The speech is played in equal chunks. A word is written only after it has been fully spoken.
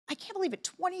can't believe it,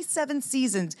 27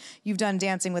 seasons you've done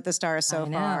Dancing with the Stars so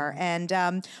far. And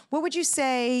what would you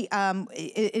say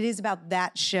it is about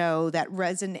that show that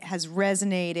has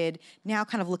resonated now,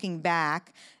 kind of looking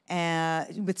back,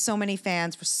 with so many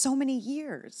fans for so many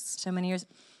years? So many years.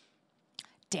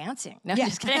 Dancing. No,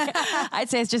 just kidding. I'd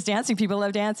say it's just dancing. People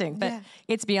love dancing, but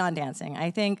it's beyond dancing.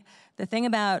 I think the thing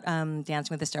about Dancing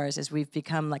with the Stars is we've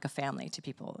become like a family to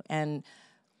people, and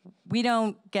we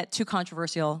don't get too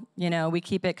controversial. You know, we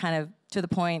keep it kind of to the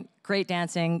point. Great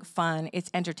dancing, fun. It's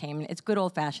entertainment. It's good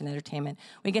old-fashioned entertainment.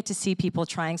 We get to see people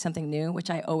trying something new, which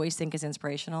I always think is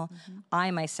inspirational. I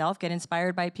myself get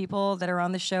inspired by people that are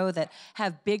on the show that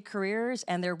have big careers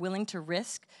and they're willing to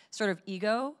risk sort of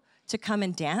ego to come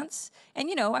and dance. And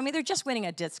you know, I mean, they're just winning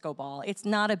a disco ball. It's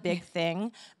not a big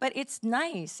thing, but it's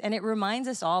nice. And it reminds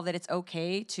us all that it's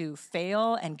okay to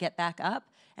fail and get back up.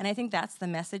 And I think that's the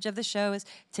message of the show, is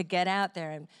to get out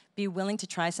there and be willing to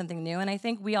try something new. And I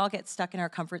think we all get stuck in our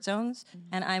comfort zones.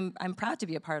 And I'm proud to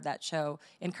be a part of that show,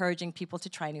 encouraging people to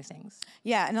try new things.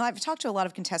 Yeah, and I've talked to a lot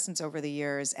of contestants over the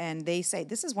years, and they say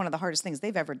this is one of the hardest things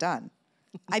they've ever done.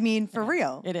 I mean, for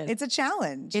real. It is. It's a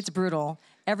challenge. It's brutal.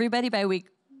 Everybody by week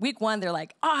one, they're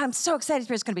like, oh, I'm so excited.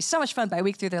 It's going to be so much fun. By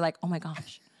week 3, they're like, oh my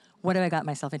gosh, what have I got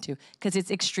myself into? Because it's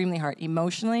extremely hard.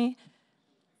 Emotionally,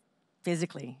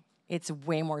 physically, it's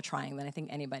way more trying than I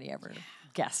think anybody ever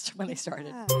guessed when they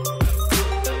started.